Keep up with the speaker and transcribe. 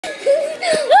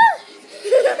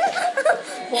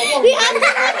We have to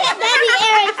look at Daddy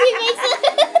Eric. He makes it.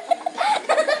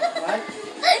 What?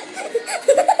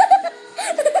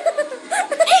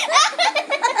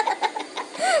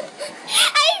 I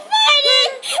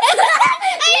farted! I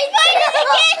farted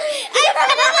again!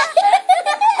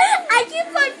 I keep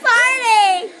on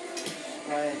farting!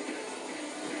 Right.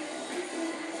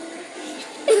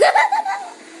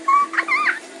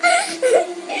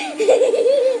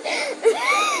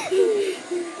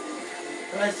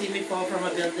 Wanna see me fall from a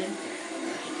building?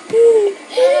 I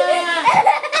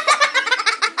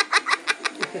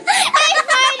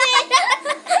farted!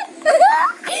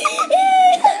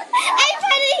 I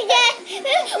farted again!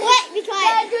 What? Be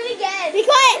quiet. Do it again. Be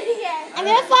quiet. I'm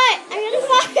gonna fart. I'm gonna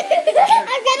fart.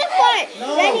 I'm gonna fart.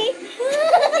 No. Ready?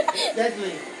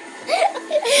 Deadly.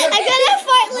 I'm gonna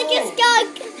fart like a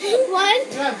skunk. One.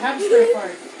 You have hamster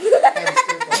fart.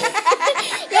 Hamster fart.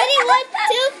 Ready? 1,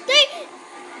 2, 3.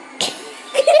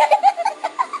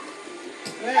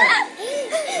 Where?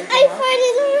 I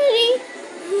farted already.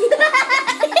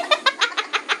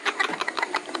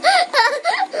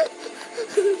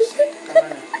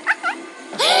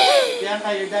 Bianca,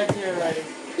 your dad's here already.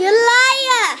 You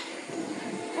liar!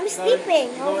 I'm sleeping.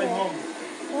 Going home.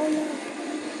 Oh no.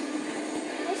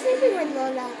 I'm sleeping with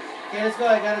Lola. Okay, let's go.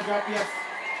 I gotta drop you off.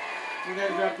 We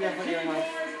gotta drop you off at your house.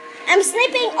 I'm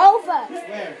sleeping over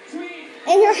Where?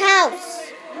 in your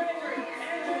house.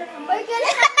 We're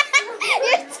gonna.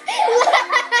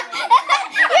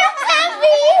 You're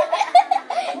tummy.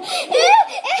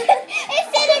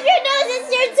 Instead of your nose, it's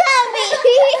your tummy.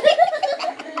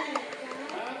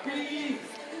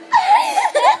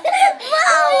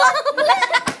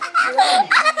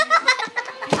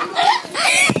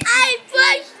 I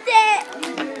pushed it.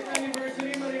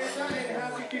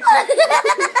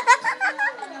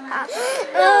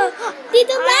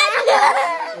 Tito Mando.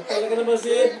 Talaga naman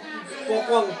si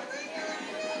Pokwang.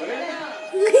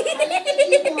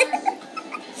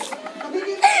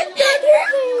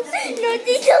 No,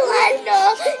 Tito Mando.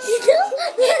 Tito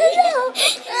Mando.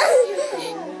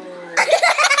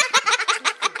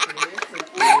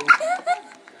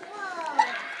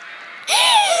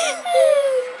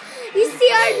 You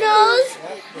see our nose?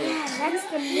 Yeah, that's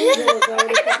the nose.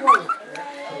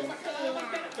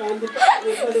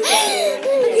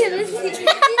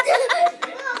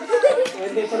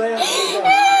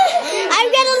 I'm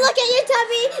gonna look at your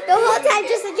tummy the whole time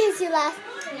just in case you laugh.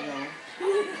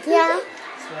 Yeah?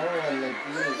 Someone like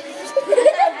you.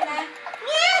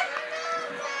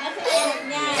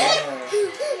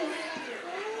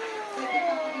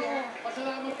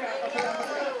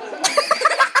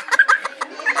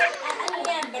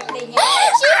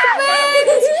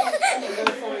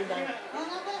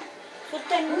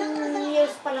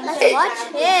 Let's watch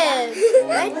him.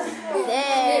 Right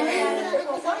there.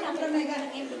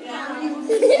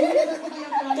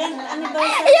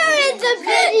 You're in the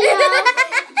video.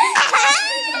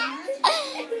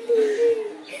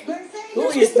 Who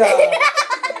is that?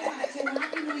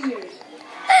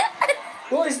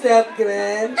 Who is that,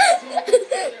 Glenn?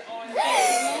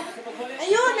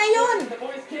 Ayun, ayun.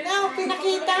 Now,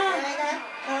 pinakita.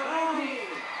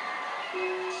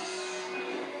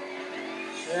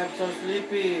 I'm so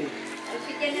sleepy.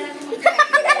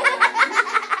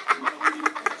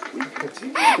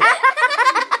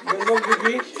 Gandang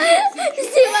bibi?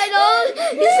 See my nose?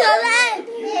 You saw that?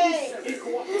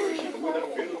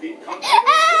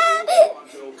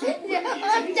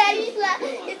 Daddy's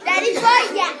laughing. If Daddy's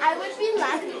laughing, yeah, I would be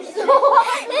laughing. So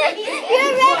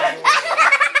you're right.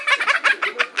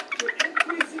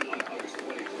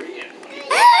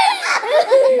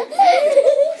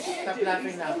 Stop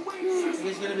laughing now.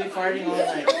 He's gonna be farting all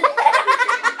night.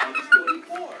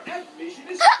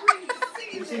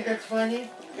 You think that's funny?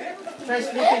 Try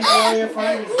sleeping while you're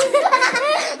farting. You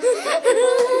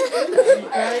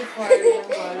try farting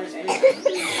while you're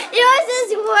sleeping. Yours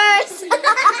is worse.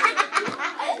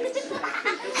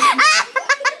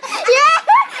 You're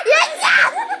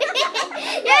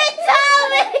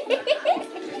Tommy.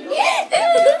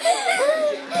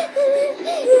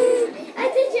 I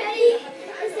said Daddy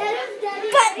instead of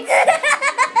Daddy.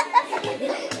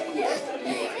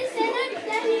 Instead of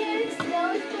Daddy Eric's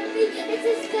nose puppy, it's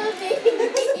a Scooby.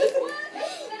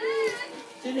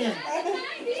 Sino yan?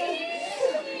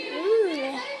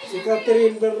 Si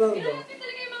Catherine Bernardo.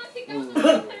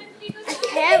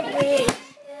 Can't breathe.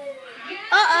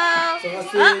 Uh-oh. Saka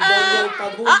si Daniel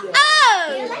Pabuya. Uh-oh.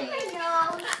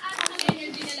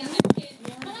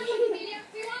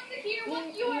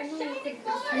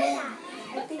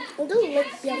 I don't like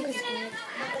Bianca's head.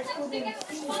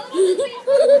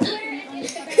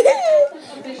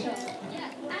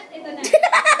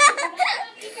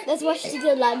 Let's watch the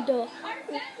Orlando. I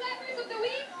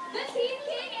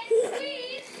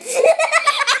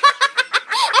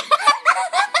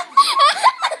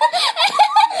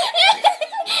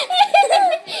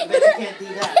bet you can't do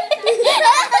that.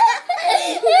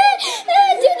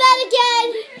 Do that again.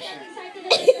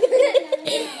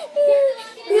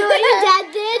 You know what your dad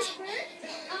did?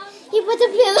 He put the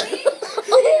pillow.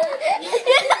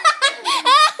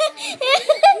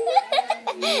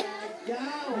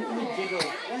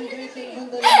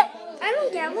 I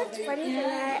don't get what's funny for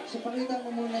that. Pakita mo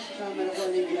muna sa camera ko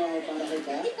yung ginawa para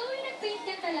kita. Ikaw yung nag-paint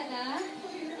ka talaga?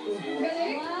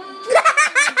 Galing?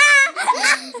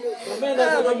 Mamaya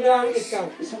nasa loob niya ang ikaw.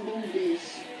 Isang buong base.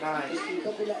 Bakit? Ito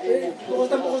pala Eh,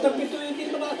 pupunta pinto yun din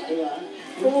mo na.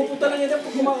 Pumupunta lang yan pag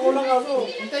kumakakulang aso.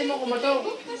 Hintayin mo kumato.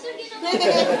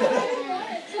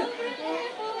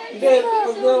 Hindi,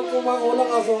 pag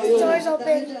kumakakulang aso, yun. Doors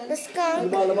open. The skunk.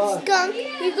 Lumalabas. Skunk,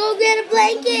 you go get a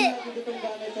blanket.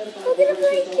 Go get a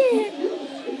blanket.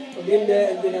 Pag hindi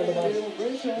na labas.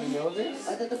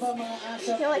 At ito pa mga asap.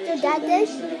 You know what your dad did?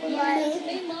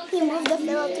 He moved the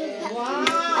pillow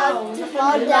to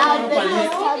fall down.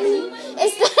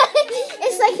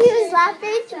 It's like he was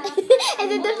laughing, and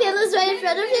then the pillow was right in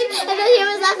front of him, and then he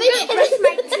was laughing, and then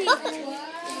my teeth.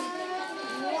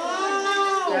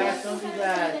 Dad, don't do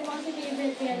that.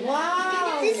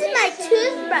 Wow! This is my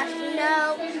toothbrush.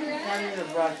 No. Find me the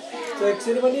brush. Sexy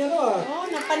naman yan ah. Oh,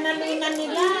 napanalunan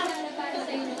nila.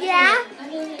 Yeah.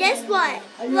 Guess what?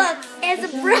 Look, it's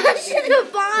a brush in the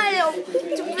bottom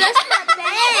to brush my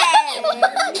bed.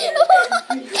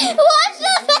 Wash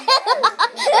the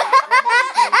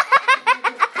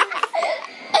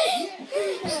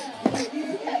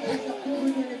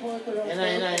Yan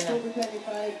na.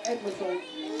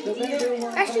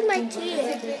 Brushing my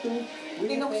teeth.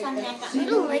 Binuksan niya ka. I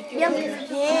don't like them.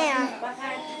 Yeah.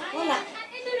 Wala.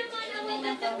 Ito naman ang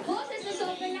magandang boses na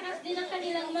sobrang lakas din ng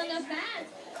kanilang mga fans.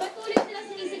 Patuloy sila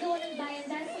sinisigawan ng bayan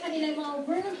dahil sa kanilang mga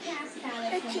world-class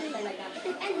talents naman talaga.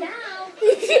 And now,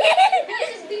 let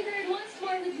us be heard once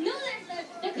more with no less than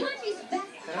the country's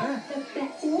best of the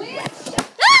best. Which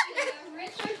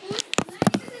Richard Booth,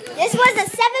 This was a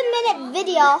 7-minute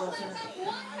video.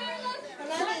 Juan Carlos,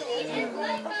 Sandy, and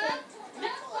Blanca, the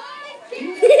five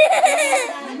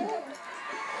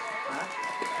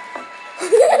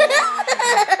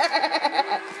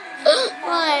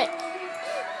What?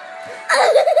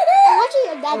 I'm watching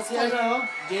your Oh, dad's si thing. ano,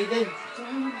 Jaden.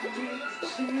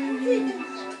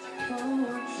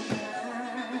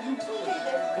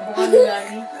 Kumukha ni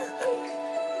Lani.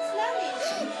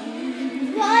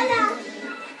 Voila!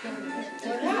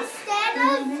 Instead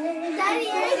of Daddy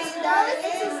Eric's nose,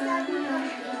 it's his stomach. You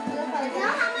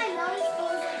know how my nose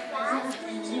goes like that?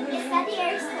 It's Daddy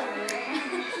Eric's nose.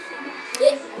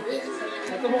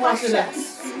 Nagkumukha sila.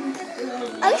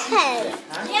 Okay.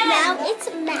 Now it's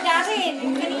math. Karin,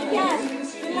 kanina.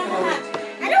 Sila lahat.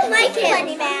 I don't like it.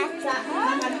 Funny math. Sa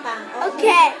kanta.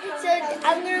 Okay, so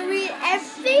I'm gonna read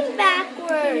everything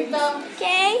backwards.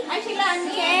 Okay?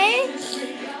 Okay?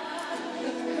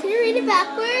 Can you read it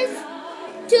backwards?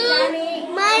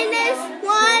 2 minus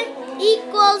 1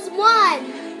 equals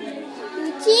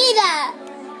 1. Cheetah.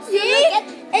 See?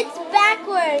 It's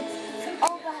backwards. It's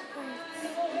all backwards.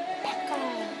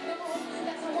 Backwards.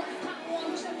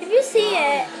 If you see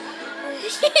it.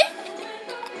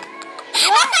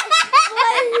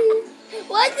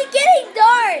 Why is it getting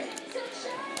dark?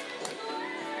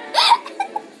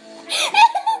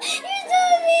 You're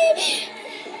telling me.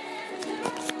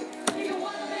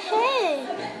 Hey.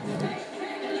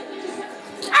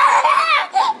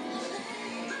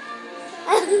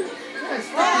 Yes,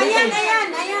 Oh, ayan. Sino yan?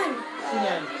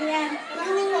 Ayan. Ano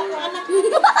mo ako, anak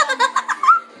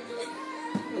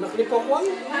Anak ni Pokwang.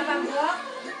 Mama mo?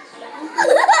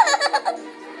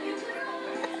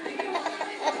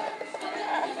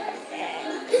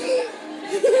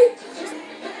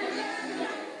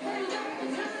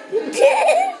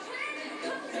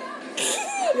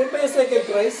 Yan pa yung second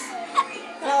prize.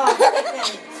 Oh,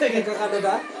 Second ka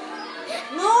Canada.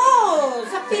 no!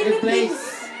 Sa Second place. Philippines.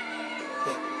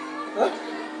 Ha?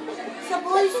 Sa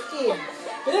Boys Kid.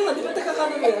 Kaya nga, di ba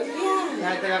taga-Canada yan? Yan.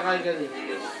 Lahat taga Calgary.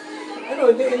 Ano,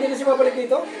 hindi na siya babalik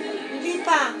dito? Hindi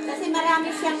pa. Kasi marami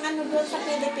siyang ano doon sa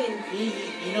Philippines.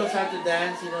 He knows how to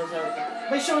dance, he knows how to...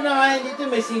 May show na nga yan dito,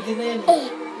 may CD na yan.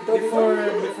 Before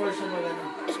siya mag-ano.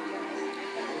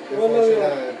 Wala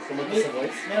yun.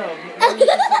 Meron.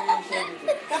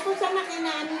 Tapos ang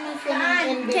nakinaano na siya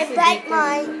ng NBC Okay, bite dito.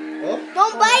 mine.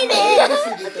 Don't bite it.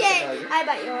 Okay, I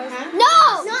bite yours. No!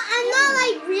 No, I'm not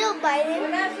like real biting.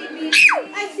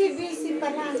 Ay, si BC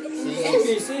pala.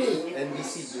 CBC.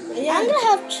 NBC. I'm gonna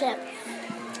have chip.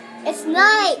 It's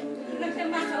night. Hindi na siya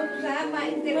makausap, Where's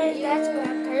ma-interview. that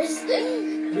crackers?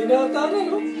 Binata na,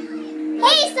 no?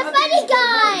 Hey, it's the funny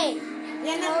guy.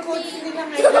 Yan ang coach nila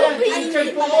Ayan, ngayon. teacher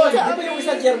po on. Di ba yung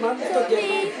isa German? Ito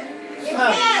German.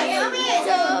 Ah,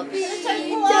 Toby.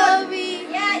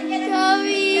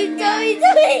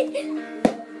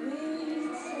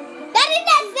 Daddy,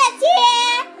 that's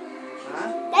here. ha?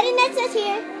 Daddy, that's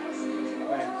here.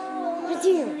 Where? Right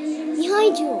here.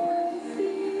 Behind you.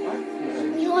 What?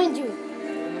 Behind you.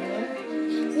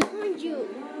 Behind you.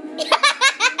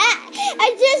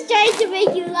 I'm just trying to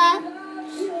make you laugh.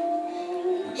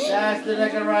 That's the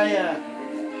Nagaraya.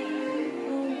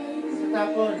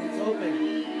 Tapon, it's open.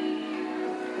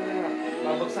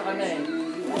 Babagsak ka na eh.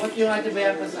 What yung Ate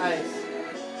Bianca's eyes?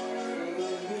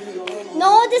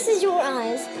 No, this is your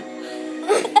eyes.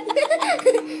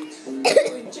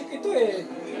 Chick ito eh.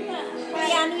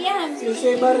 Koreano yan. Si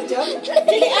Jose Marichan.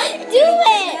 Do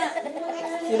it.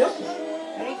 Sino?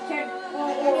 Richard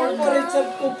Ako Richard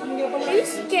Cooper nga pala. Are you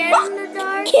scared in the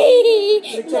dark?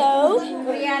 No.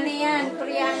 Koreano yan.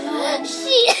 Koreano.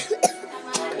 Shit.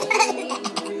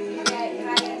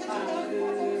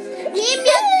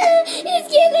 He's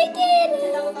killing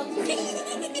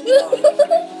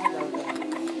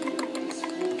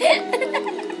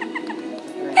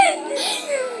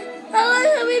How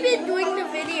long have we been doing the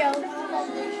video?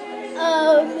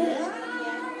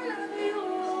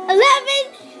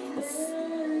 11.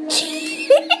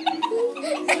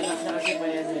 Anak na kasi pa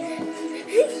yan eh.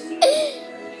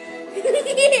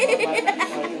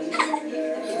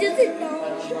 He doesn't know.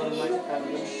 Parang normal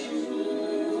kami.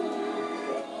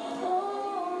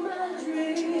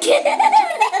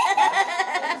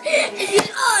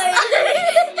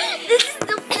 This is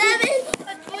the seventh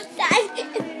but first time it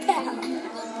fell.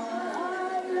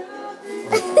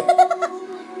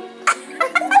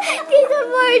 Tito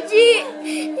Margie!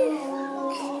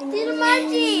 Tito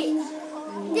Margie!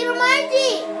 Tito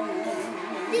Margie!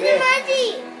 Tito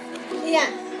Margie! Yeah.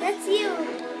 That's you.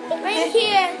 Right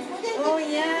here. Oh,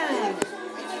 yeah.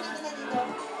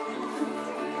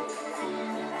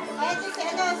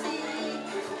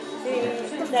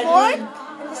 The fork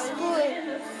and the spoon.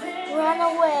 Run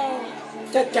away.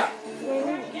 Cha-cha.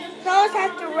 Those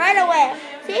have to run away.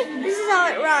 See? This is how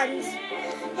it runs.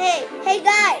 Hey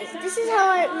guys, this is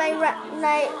how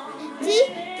see?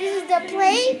 This is the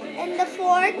plate and the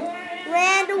fork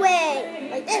ran away.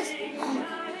 Like this.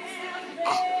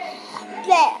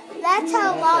 There. That's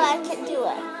how well I can do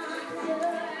it.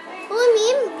 Well, me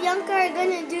and Bianca are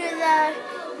gonna do the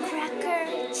cracker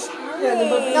challenge. Yan,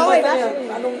 No, we're bata not. yan.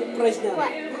 Anong price niya?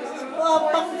 What? Oh,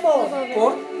 pang four.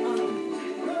 Four?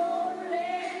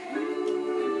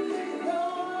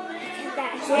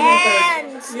 The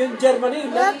hands. Yung Germany,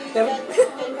 na?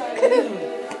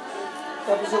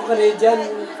 Tapos yung Canadian,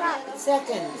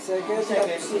 Second. second,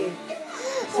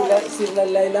 tapos sila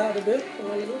Laila, ano ba yun?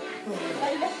 Pangalan mo?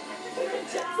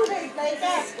 Oh,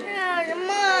 come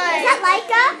on. Is that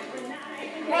Laika?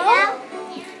 Right now?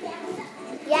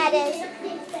 Yeah, it is.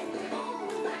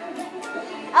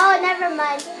 Oh, never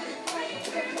mind.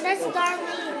 That's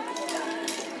Darlene.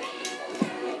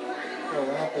 Oh,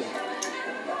 what happened?